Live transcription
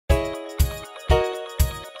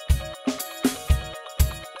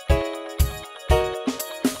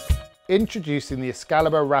Introducing the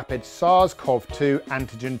Excalibur Rapid SARS-CoV-2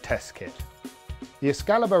 Antigen Test Kit. The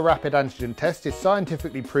Excalibur Rapid Antigen Test is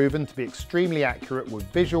scientifically proven to be extremely accurate with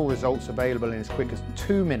visual results available in as quick as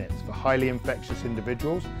 2 minutes for highly infectious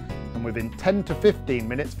individuals and within 10 to 15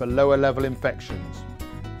 minutes for lower level infections.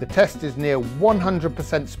 The test is near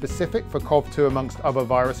 100% specific for CoV-2 amongst other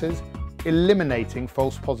viruses, eliminating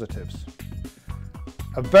false positives.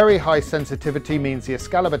 A very high sensitivity means the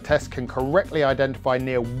Excalibur test can correctly identify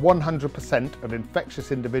near 100% of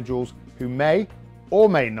infectious individuals who may or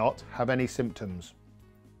may not have any symptoms.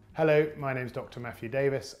 Hello, my name is Dr. Matthew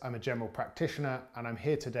Davis. I'm a general practitioner and I'm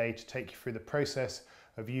here today to take you through the process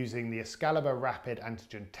of using the Excalibur Rapid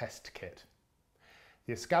Antigen Test Kit.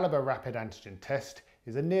 The Excalibur Rapid Antigen Test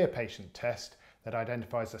is a near-patient test that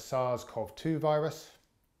identifies the SARS-CoV-2 virus.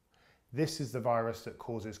 This is the virus that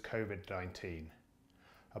causes COVID-19.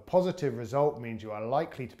 A positive result means you are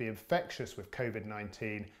likely to be infectious with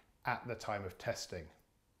COVID-19 at the time of testing.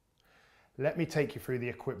 Let me take you through the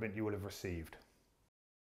equipment you will have received.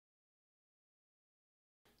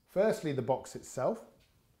 Firstly, the box itself.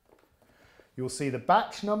 You'll see the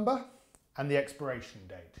batch number and the expiration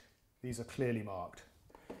date. These are clearly marked.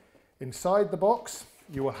 Inside the box,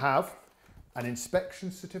 you will have an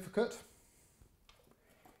inspection certificate,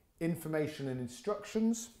 information and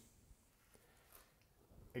instructions,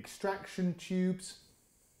 extraction tubes,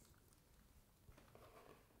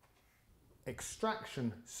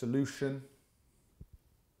 extraction solution,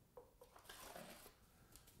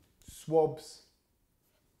 swabs,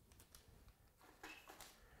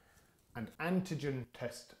 and antigen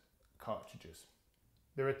test cartridges.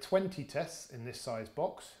 There are 20 tests in this size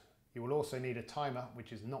box. You will also need a timer,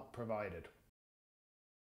 which is not provided.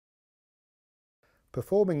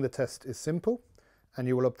 Performing the test is simple, and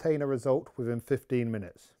you will obtain a result within 15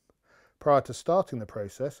 minutes. Prior to starting the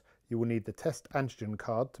process, you will need the test antigen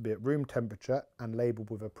card to be at room temperature and labelled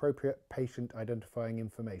with appropriate patient identifying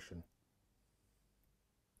information.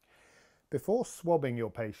 Before swabbing your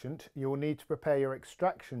patient, you will need to prepare your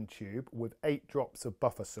extraction tube with 8 drops of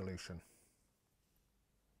buffer solution.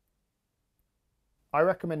 I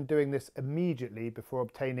recommend doing this immediately before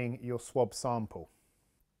obtaining your swab sample.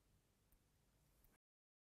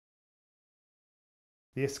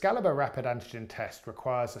 The Excalibur Rapid Antigen Test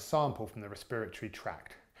requires a sample from the respiratory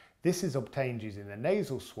tract. This is obtained using the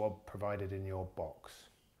nasal swab provided in your box.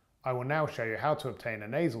 I will now show you how to obtain a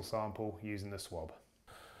nasal sample using the swab.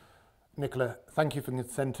 Nicola, thank you for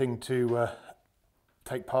consenting to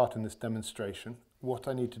take part in this demonstration. What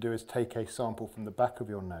I need to do is take a sample from the back of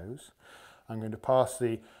your nose. I'm going to pass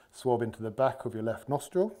the swab into the back of your left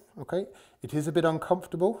nostril. Okay, it is a bit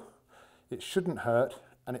uncomfortable, it shouldn't hurt,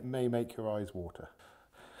 and it may make your eyes water.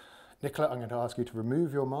 Nicola, I'm going to ask you to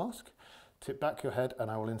remove your mask, tip back your head, and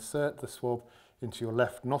I will insert the swab into your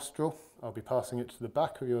left nostril. I'll be passing it to the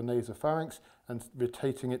back of your nasopharynx and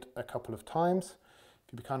rotating it a couple of times.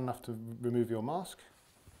 If you'd be kind enough to remove your mask.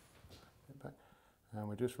 And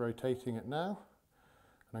we're just rotating it now.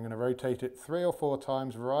 And I'm going to rotate it 3 or 4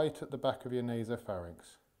 times right at the back of your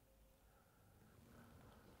nasopharynx.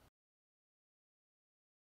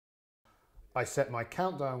 I set my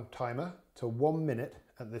countdown timer to 1 minute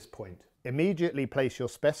at this point. Immediately place your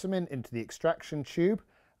specimen into the extraction tube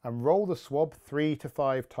and roll the swab 3 to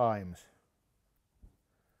 5 times.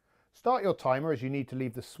 Start your timer as you need to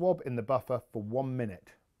leave the swab in the buffer for 1 minute.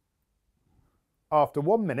 After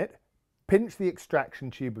 1 minute, pinch the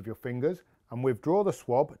extraction tube with your fingers and withdraw the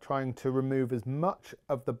swab, trying to remove as much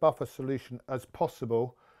of the buffer solution as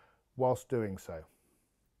possible whilst doing so.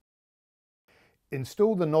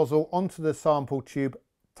 Install the nozzle onto the sample tube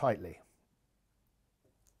tightly.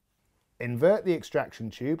 Invert the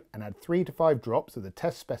extraction tube and add 3 to 5 drops of the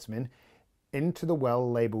test specimen into the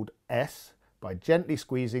well labelled S by gently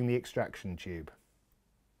squeezing the extraction tube.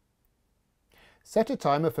 Set a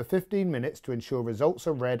timer for 15 minutes to ensure results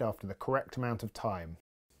are read after the correct amount of time.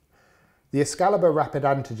 The Excalibur Rapid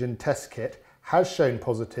Antigen Test Kit has shown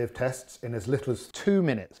positive tests in as little as 2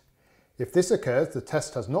 minutes. If this occurs, the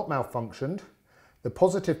test has not malfunctioned, the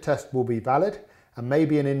positive test will be valid and may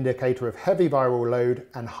be an indicator of heavy viral load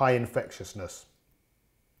and high infectiousness.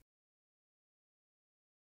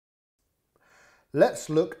 Let's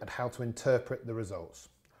look at how to interpret the results.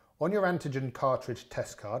 On your antigen cartridge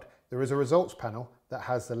test card, there is a results panel that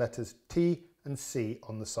has the letters T and C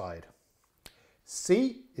on the side.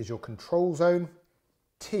 C is your control zone,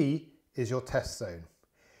 T is your test zone.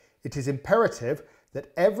 It is imperative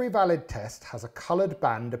that every valid test has a coloured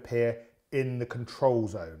band appear in the control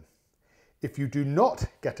zone. If you do not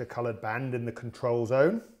get a coloured band in the control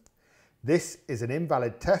zone, this is an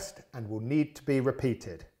invalid test and will need to be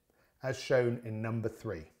repeated, as shown in number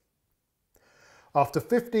 3. After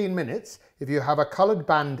 15 minutes, if you have a coloured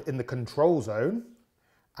band in the control zone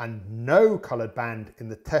and no coloured band in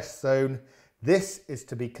the test zone, this is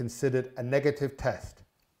to be considered a negative test,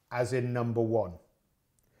 as in number 1.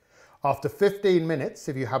 After 15 minutes,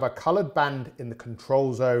 if you have a coloured band in the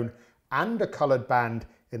control zone and a coloured band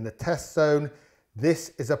in the test zone, this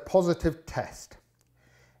is a positive test.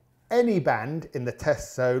 Any band in the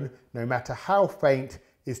test zone, no matter how faint,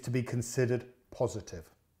 is to be considered positive.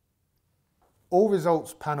 All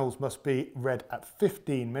results panels must be read at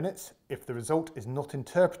 15 minutes. If the result is not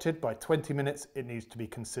interpreted by 20 minutes, it needs to be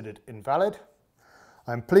considered invalid.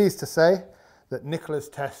 I'm pleased to say that Nicola's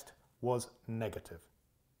test was negative.